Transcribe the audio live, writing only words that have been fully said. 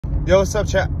Yo, what's up,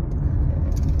 chat?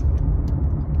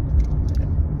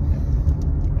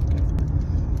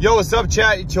 Yo, what's up,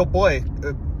 chat? It's your boy.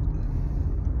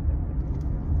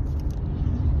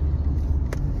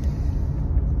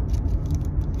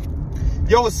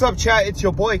 Yo, what's up, chat? It's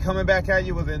your boy coming back at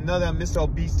you with another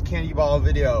Mr. Beast candy bar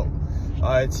video.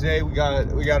 Today we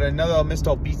got another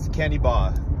Mr. Beast candy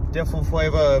bar, different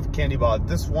flavor of candy bar.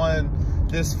 This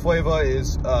flavor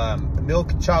is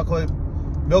milk chocolate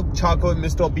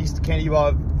Mr. Beast candy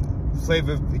bar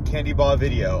flavor candy bar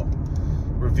video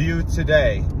review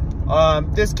today.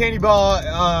 This candy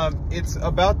bar, it's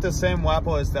about the same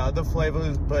wrapper as the other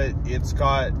flavors, but it's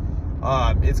got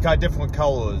different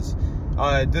colors.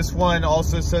 This one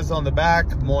also says on the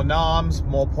back, more noms,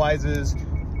 more prizes,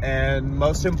 and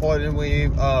most importantly,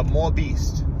 more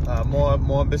Beast,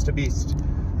 more Mr. Beast.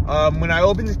 When I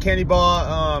opened the candy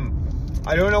bar,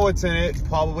 I don't know what's in it,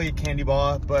 probably a candy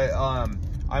bar, but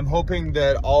I'm hoping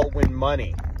that I'll win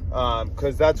money,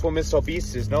 because that's what Mr.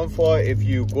 Beast is known for. If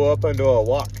you grow up under a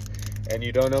rock and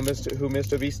you don't know who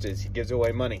Mr. Beast is, he gives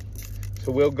away money.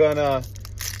 So we're gonna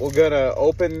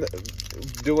open,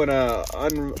 doing a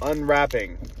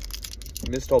unwrapping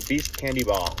Mr. Beast candy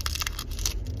bar.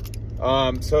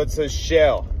 So it says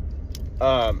shell.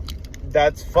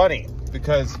 That's funny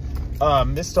because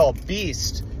Mr.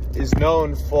 Beast is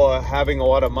known for having a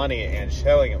lot of money and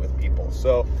sharing it with people.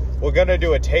 So we're gonna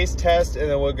do a taste test, and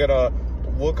then we're gonna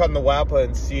look on the wrapper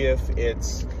and see if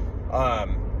it's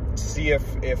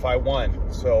if I won.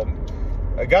 So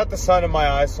I got the sun in my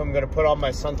eyes, so I'm gonna put on my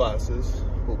sunglasses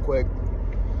real quick.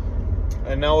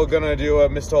 And now we're gonna do a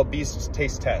Mr. Beast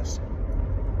taste test.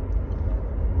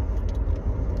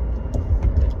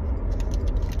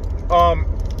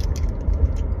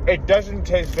 It doesn't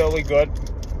taste really good,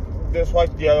 just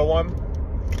like the other one.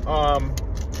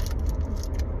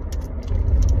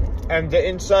 And the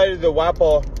inside of the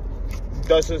wrapper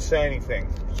doesn't say anything.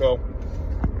 So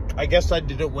I guess I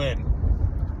didn't win.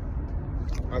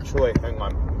 Actually, hang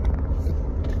on.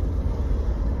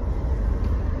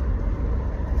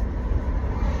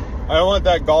 I don't want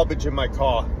that garbage in my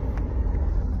car.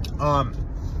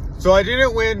 So I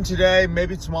didn't win today.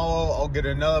 Maybe tomorrow I'll get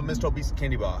another Mr. Beast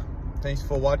candy bar. Thanks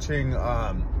for watching.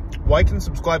 Like and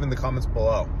subscribe in the comments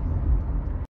below.